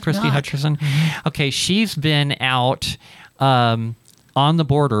 Janice? I have Christy not. Hutcherson. Mm-hmm. Okay, she's been out on the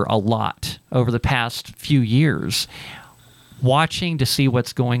border a lot over the past few years, watching to see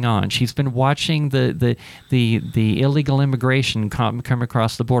what's going on. She's been watching the illegal immigration come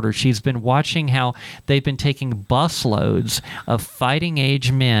across the border. She's been watching how they've been taking busloads of fighting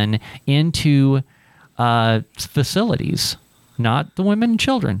age men into facilities. Not the women and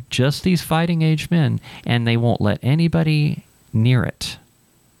children, just these fighting age men, and they won't let anybody near it.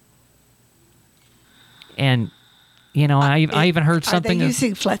 And I even heard something. Are they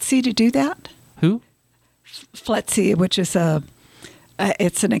using FLETC to do that? Who? FLETC, which is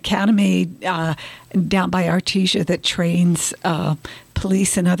it's an academy down by Artesia that trains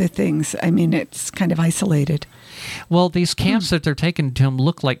police and other things. I mean, it's kind of isolated. Well, these camps that they're taking to them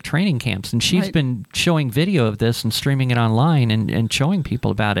look like training camps, and she's been showing video of this and streaming it online and showing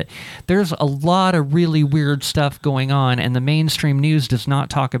people about it. There's a lot of really weird stuff going on, and the mainstream news does not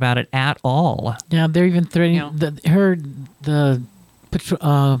talk about it at all. Yeah, they're even threatening the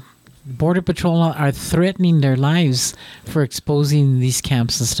Border Patrol are threatening their lives for exposing these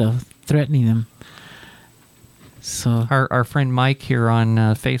camps and stuff, threatening them. So our friend Mike here on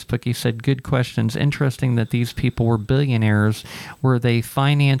Facebook, he said, "Good questions. Interesting that these people were billionaires. Were they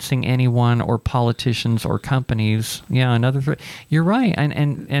financing anyone or politicians or companies?" Yeah, another. You're right,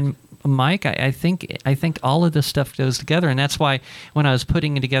 and Mike, I think all of this stuff goes together, and that's why when I was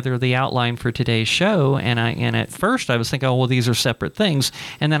putting together the outline for today's show, and at first I was thinking, oh well, these are separate things,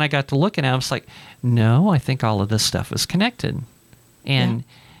 and then I got to looking at it, I was like, no, I think all of this stuff is connected, and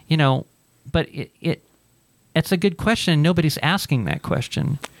but it's a good question, and nobody's asking that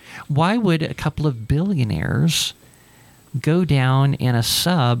question. Why would a couple of billionaires go down in a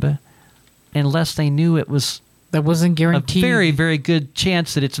sub unless they knew it was? That wasn't guaranteed. A very, very good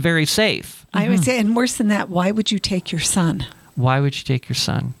chance that it's very safe. I would say, and worse than that, why would you take your son? Why would you take your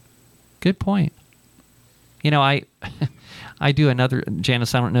son? Good point. I do another,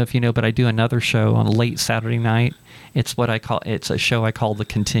 Janice, I don't know if you know, but I do another show on a late Saturday night. It's a show I call The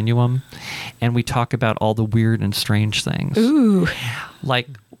Continuum. And we talk about all the weird and strange things. Ooh. Like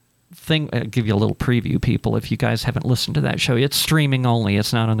thing, I'll give you a little preview, people, if you guys haven't listened to that show. It's streaming only.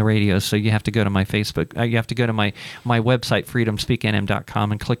 It's not on the radio, so you have to go to my Facebook. You have to go to my website,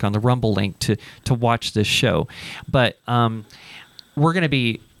 freedomspeaknm.com, and click on the Rumble link to watch this show. But we're going to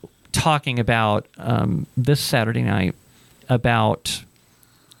be talking about this Saturday night about,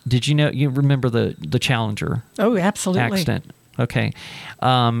 did you know, you remember the Challenger accident? Okay.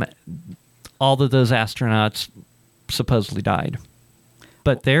 All of those astronauts supposedly died.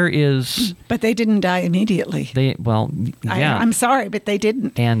 But there is... But they didn't die immediately. Yeah. I'm sorry, but they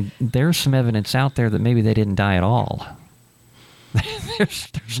didn't. And there's some evidence out there that maybe they didn't die at all.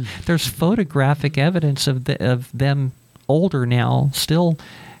 there's photographic evidence of them older now, still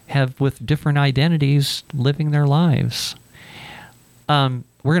have with different identities living their lives. We're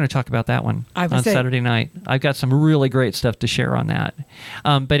going to talk about that one on Saturday night. I've got some really great stuff to share on that.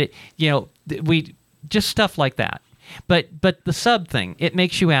 But we just stuff like that. But the sub thing, it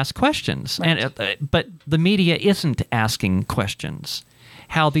makes you ask questions, right. But the media isn't asking questions.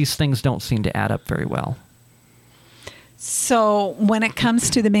 How these things don't seem to add up very well. So when it comes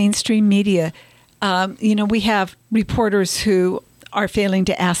to the mainstream media, we have reporters who are failing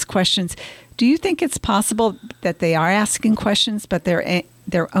to ask questions. Do you think it's possible that they are asking questions, but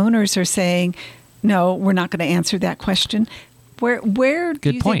their owners are saying, no, we're not going to answer that question? Where do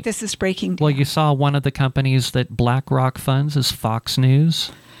you think this is breaking down? Well, you saw one of the companies that Blackrock funds is Fox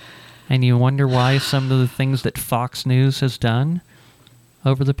News, and you wonder why some of the things that Fox News has done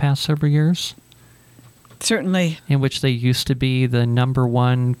over the past several years. Certainly. In which they used to be the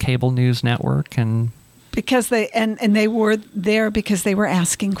 #1 cable news network, and because they were there because they were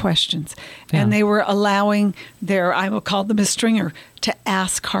asking questions, and they were allowing I will call them a stringer, to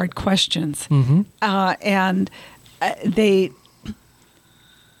ask hard questions, and they.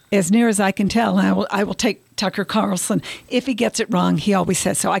 As near as I can tell, and I will take Tucker Carlson. If he gets it wrong, he always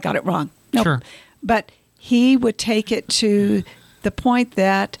says, so I got it wrong. Nope. Sure. But he would take it to the point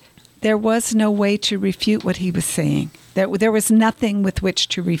that there was no way to refute what he was saying. There was nothing with which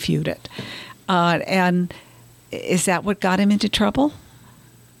to refute it. And is that what got him into trouble?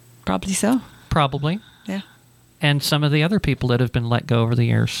 Probably so. Probably. Yeah. And some of the other people that have been let go over the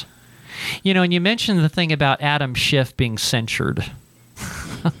years. And you mentioned the thing about Adam Schiff being censured.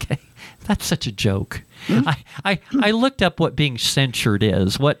 Okay, that's such a joke. I looked up what being censured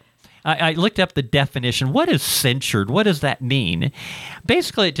is. I looked up the definition. What is censured? What does that mean?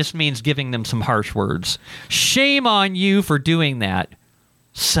 Basically, it just means giving them some harsh words. Shame on you for doing that.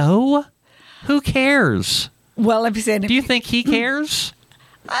 So, who cares? Well, I'm saying, do you think he cares?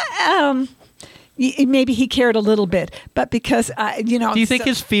 Maybe he cared a little bit, but because do you think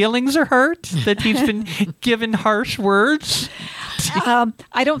his feelings are hurt that he's been given harsh words?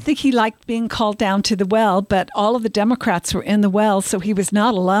 I don't think he liked being called down to the well, but all of the Democrats were in the well, so he was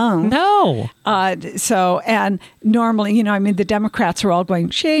not alone. No. And normally, the Democrats were all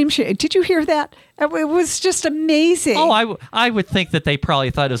going, shame, shame. Did you hear that? It was just amazing. Oh, I would think that they probably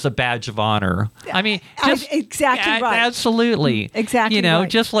thought it was a badge of honor. I mean, exactly right. Absolutely. Exactly right.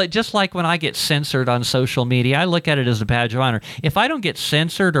 just like when I get censored on social media, I look at it as a badge of honor. If I don't get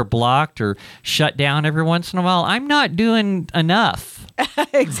censored or blocked or shut down every once in a while, I'm not doing enough.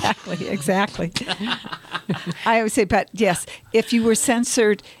 Exactly. I always say, but yes, if you were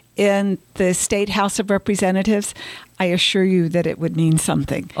censored in the State House of Representatives, I assure you that it would mean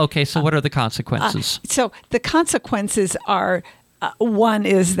something. Okay, so what are the consequences? So the consequences are, one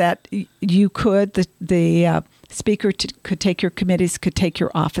is that you could, the Speaker could take your committees, could take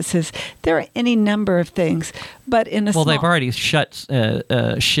your offices. There are any number of things, but they've already shut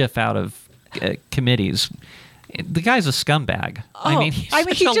Schiff out of committees. The guy's a scumbag.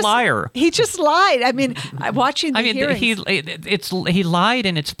 He's a liar. He just lied. Watching the hearings. He lied,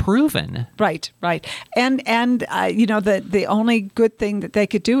 and it's proven. Right. And the only good thing that they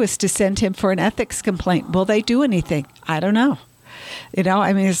could do is to send him for an ethics complaint. Will they do anything? I don't know.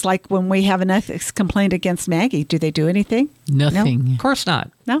 It's like when we have an ethics complaint against Maggie. Do they do anything? Nothing. No? Of course not.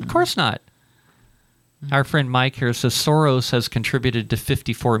 No? Of course not. Our friend Mike here says Soros has contributed to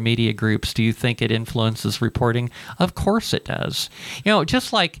 54 media groups. Do you think it influences reporting? Of course it does.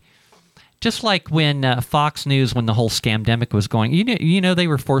 Just like when Fox News, when the whole scamdemic was going, they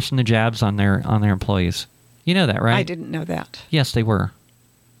were forcing the jabs on their employees. You know that, right? I didn't know that. Yes, they were.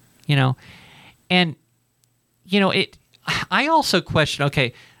 I also question.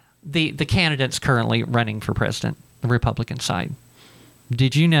 Okay, the candidates currently running for president, the Republican side.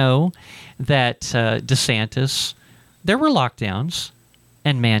 Did you know that DeSantis, there were lockdowns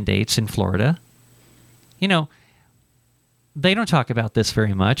and mandates in Florida? They don't talk about this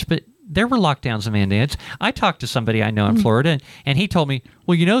very much, but there were lockdowns and mandates. I talked to somebody I know in Florida, and he told me,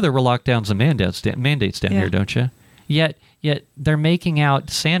 well, there were lockdowns and mandates down here, don't you? Yet they're making out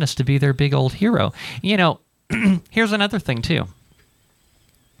DeSantis to be their big old hero. Here's another thing, too.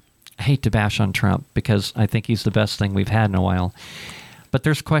 I hate to bash on Trump because I think he's the best thing we've had in a while. But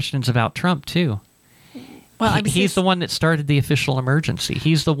there's questions about Trump, too. Well, he's the one that started the official emergency.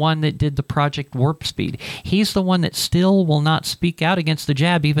 He's the one that did the Project Warp Speed. He's the one that still will not speak out against the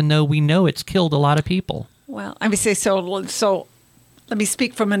jab, even though we know it's killed a lot of people. Well, I would say so let me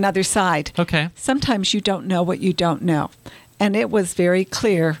speak from another side. Okay. Sometimes you don't know what you don't know. And it was very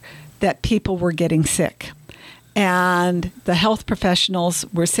clear that people were getting sick. And the health professionals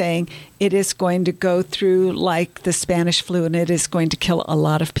were saying it is going to go through like the Spanish flu and it is going to kill a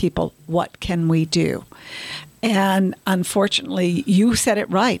lot of people. What can we do? And unfortunately, you said it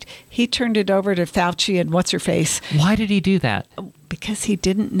right. He turned it over to Fauci and what's-her-face. Why did he do that? Because he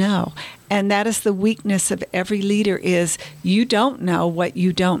didn't know. And that is the weakness of every leader is you don't know what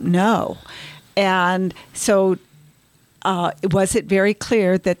you don't know. And so was it very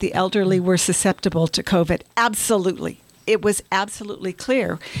clear that the elderly were susceptible to COVID? Absolutely. It was absolutely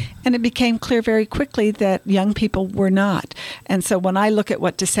clear. And it became clear very quickly that young people were not. And so when I look at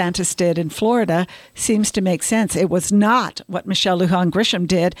what DeSantis did in Florida, seems to make sense. It was not what Michelle Lujan Grisham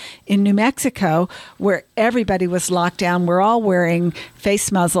did in New Mexico, where everybody was locked down. We're all wearing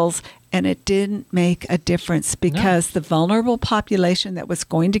face muzzles. And it didn't make a difference because the vulnerable population that was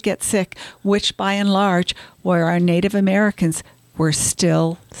going to get sick, which by and large were our Native Americans, were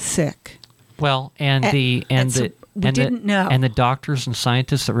still sick. Well, we didn't know. And the doctors and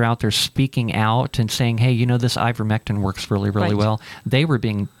scientists that were out there speaking out and saying, hey, this ivermectin works really, really well. They were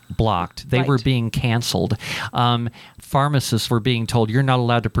being blocked. They were being canceled. Pharmacists were being told, you're not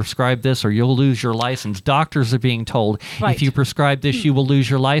allowed to prescribe this or you'll lose your license. Doctors are being told, if you prescribe this, you will lose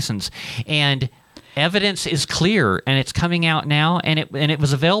your license. And evidence is clear, and it's coming out now, and it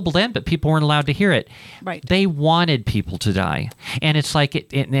was available then, but people weren't allowed to hear it. Right. They wanted people to die. And it's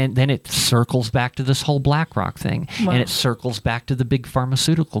like, and then it circles back to this whole Blackrock thing, and it circles back to the big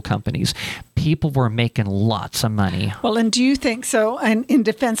pharmaceutical companies. People were making lots of money. Well, and do you think so, and in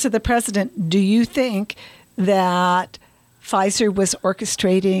defense of the president, do you think that Pfizer was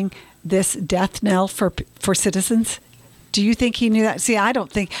orchestrating this death knell for citizens? Do you think he knew that? See, I don't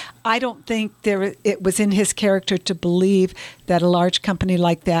think it was in his character to believe that a large company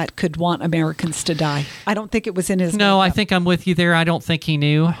like that could want Americans to die. I don't think it was in his No, makeup. I think I'm with you there. I don't think he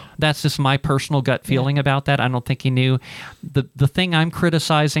knew. That's just my personal gut feeling about that. I don't think he knew. The thing I'm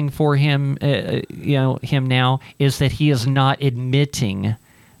criticizing for him, him now, is that he is not admitting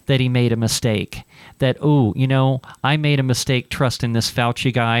that he made a mistake. That, I made a mistake trusting this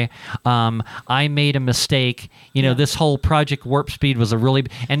Fauci guy. I made a mistake. This whole Project Warp Speed was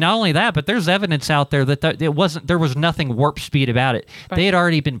and not only that, but there's evidence out there that there was nothing warp speed about it. Right. They had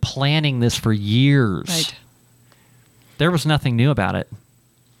already been planning this for years. Right. There was nothing new about it.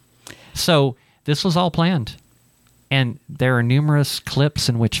 So this was all planned. And there are numerous clips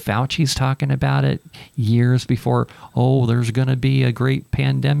in which Fauci's talking about it years before, there's going to be a great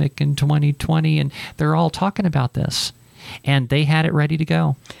pandemic in 2020. And they're all talking about this. And they had it ready to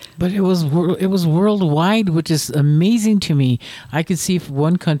go. But it was worldwide, which is amazing to me. I could see if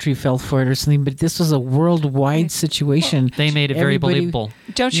one country fell for it or something, but this was a worldwide situation. They made it very believable.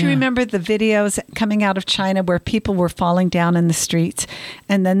 Don't you remember the videos coming out of China where people were falling down in the streets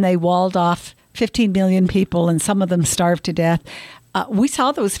and then they walled off 15 million people and some of them starved to death? We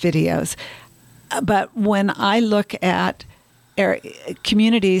saw those videos. But when I look at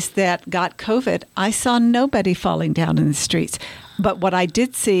communities that got COVID, I saw nobody falling down in the streets. But what I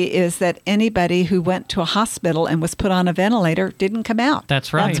did see is that anybody who went to a hospital and was put on a ventilator didn't come out.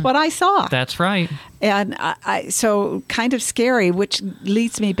 That's right. That's what I saw. That's right. And so kind of scary, which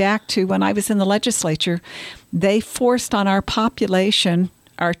leads me back to when I was in the legislature, they forced on our population,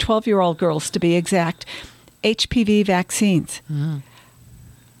 our 12-year-old girls to be exact, HPV vaccines. Mm.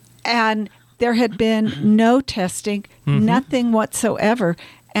 And there had been no testing, nothing whatsoever.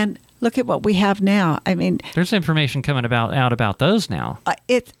 And look at what we have now. I mean, there's information coming out about those now.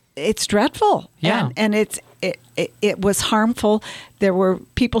 It's dreadful. Yeah. And it was harmful. There were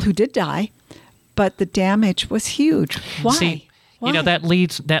people who did die, but the damage was huge. Why? See, that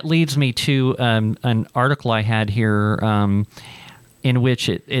leads me to an article I had here in which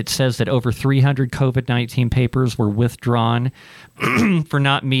it says that over 300 COVID-19 papers were withdrawn for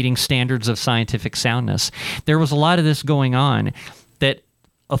not meeting standards of scientific soundness. There was a lot of this going on, that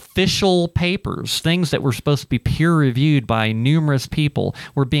official papers, things that were supposed to be peer-reviewed by numerous people,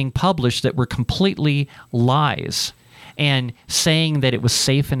 were being published that were completely lies. and saying that it was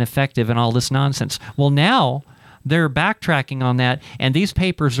safe and effective and all this nonsense. Well, now they're backtracking on that, and these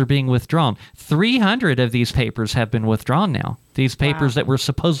papers are being withdrawn. 300 of these papers have been withdrawn now. These papers that were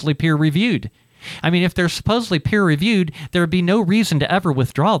supposedly peer-reviewed. I mean, if they're supposedly peer-reviewed, there would be no reason to ever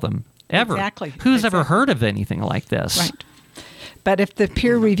withdraw them, ever. Exactly. Who's ever heard of anything like this? Right. But if the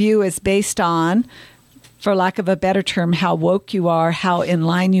peer review is based on, for lack of a better term, how woke you are, how in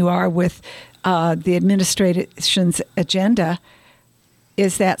line you are with the administration's agenda,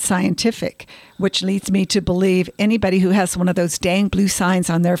 is that scientific? Which leads me to believe anybody who has one of those dang blue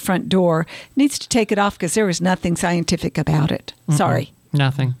signs on their front door needs to take it off, because there is nothing scientific about it. Sorry.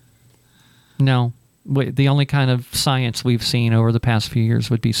 Nothing. No. The only kind of science we've seen over the past few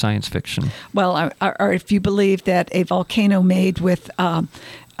years would be science fiction. Well, or if you believe that a volcano made with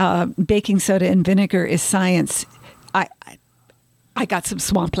baking soda and vinegar is science, I got some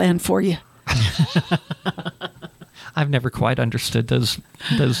swampland for you. I've never quite understood those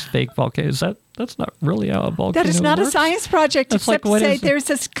fake volcanoes. That's not really how a volcano That is not works. a science project, except to say there's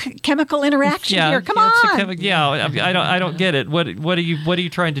this chemical interaction here. Come on. I don't get it. What are you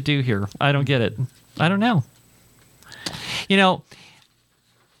trying to do here? I don't get it. I don't know. You know,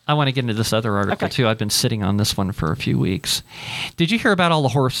 I want to get into this other article too. I've been sitting on this one for a few weeks. Did you hear about all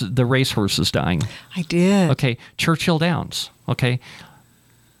the race horses dying? I did. Okay, Churchill Downs. Okay.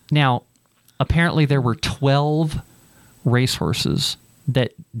 Now, apparently there were 12 racehorses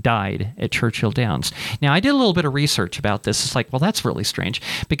that died at Churchill Downs. Now, I did a little bit of research about this. It's like, well, that's really strange,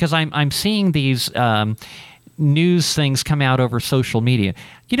 because I'm seeing these news things come out over social media.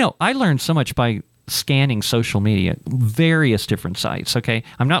 You know, I learned so much by scanning social media, various different sites, okay?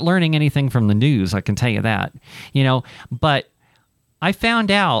 I'm not learning anything from the news, I can tell you that, you know, but I found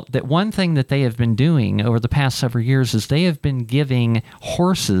out that one thing that they have been doing over the past several years is they have been giving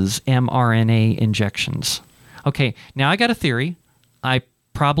horses mRNA injections. Okay, now I got a theory. I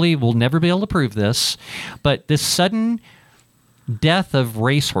probably will never be able to prove this, but this sudden death of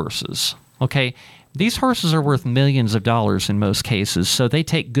racehorses, okay, these horses are worth millions of dollars in most cases, so they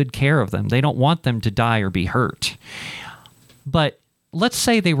take good care of them. They don't want them to die or be hurt. But let's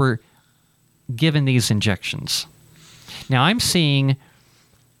say they were given these injections. Now, I'm seeing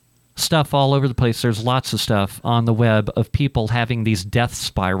stuff all over the place. There's lots of stuff on the web of people having these death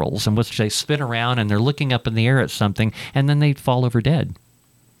spirals in which they spin around and they're looking up in the air at something, and then they fall over dead.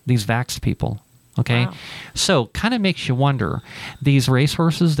 These vaxxed people. Okay? Wow. So, kind of makes you wonder, these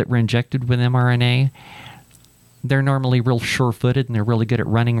racehorses that were injected with mRNA, they're normally real sure-footed and they're really good at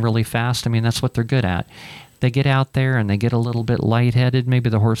running really fast. I mean, that's what they're good at. They get out there and they get a little bit lightheaded. Maybe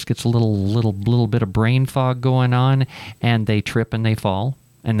the horse gets a little bit of brain fog going on, and they trip and they fall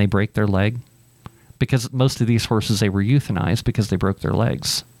and they break their leg. Because most of these horses, they were euthanized because they broke their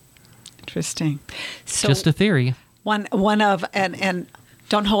legs. Interesting. So just a theory. One of and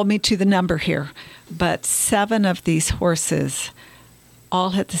don't hold me to the number here, but 7 of these horses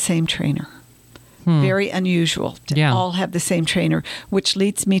all had the same trainer. Very unusual to all have the same trainer, which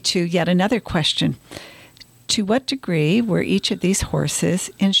leads me to yet another question. To what degree were each of these horses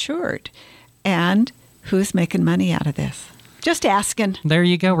insured? And who's making money out of this? Just asking. There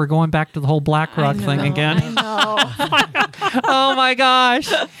you go. We're going back to the whole Blackrock thing again. I know. Oh, my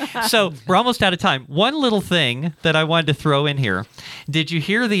gosh. So we're almost out of time. One little thing that I wanted to throw in here. Did you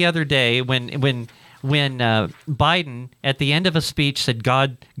hear the other day when Biden, at the end of a speech, said,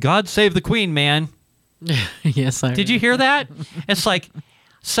 God save the Queen, man? Yes, I did. You hear that? It's like...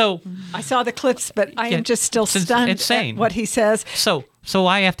 So I saw the clips, but I am just still stunned at what he says. So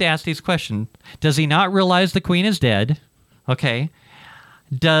I have to ask these questions. Does he not realize the Queen is dead? Okay.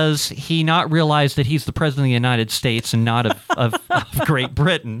 Does he not realize that he's the president of the United States and not of Great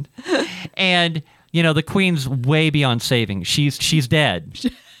Britain? And, you know, the Queen's way beyond saving. She's dead.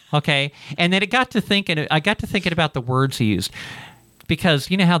 Okay. And then I got to thinking about the words he used. Because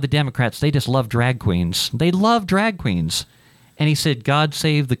you know how the Democrats, they just love drag queens. They love drag queens. And he said, God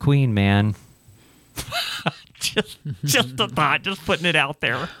save the Queen, man. just a thought, just putting it out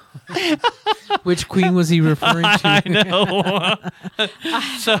there. Which queen was he referring to? I know.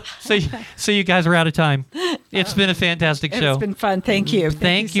 So you guys are out of time. It's been a fantastic show. It's been fun. Thank you.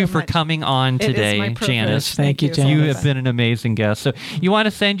 Thank you for coming on today, Janice. Thank you, Janice. You have been an amazing guest. So you want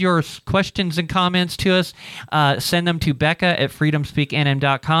to send your questions and comments to us, send them to Becca at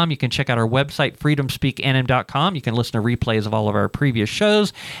freedomspeaknm.com. You can check out our website, freedomspeaknm.com. You can listen to replays of all of our previous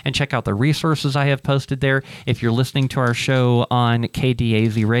shows and check out the resources I have posted there. If you're listening to our show on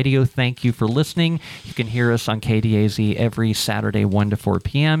KDAZ Radio, thank you for listening. You can hear us on KDAZ every Saturday, 1 to 4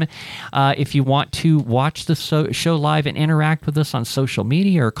 p.m. If you want to watch the show live and interact with us on social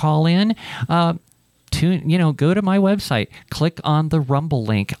media or call in, go to my website, click on the Rumble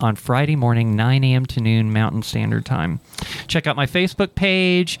link on Friday morning, 9 a.m. to noon Mountain Standard Time. Check out my Facebook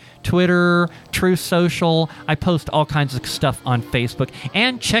page, Twitter, Truth Social. I post all kinds of stuff on Facebook.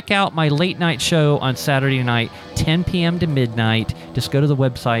 And check out my late night show on Saturday night, 10 p.m. to midnight. Just go to the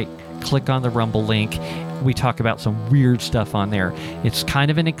website, click on the Rumble link. We talk about some weird stuff on there. It's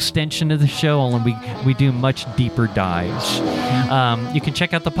kind of an extension of the show, and we do much deeper dives. You can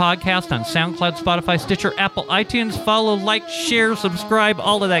check out the podcast on SoundCloud, Spotify, Stitcher, Apple, iTunes. Follow, like, share, subscribe,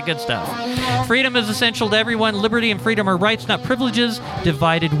 all of that good stuff. Freedom is essential to everyone. Liberty and freedom are rights, not privileges.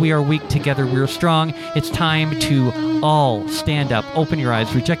 Divided we are weak, together we are strong. It's time to all stand up, open your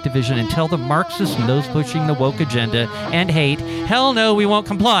eyes, reject division, and tell the Marxists and those pushing the woke agenda and hate, hell no, we won't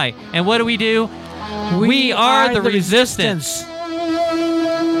comply. And what do? We are the resistance.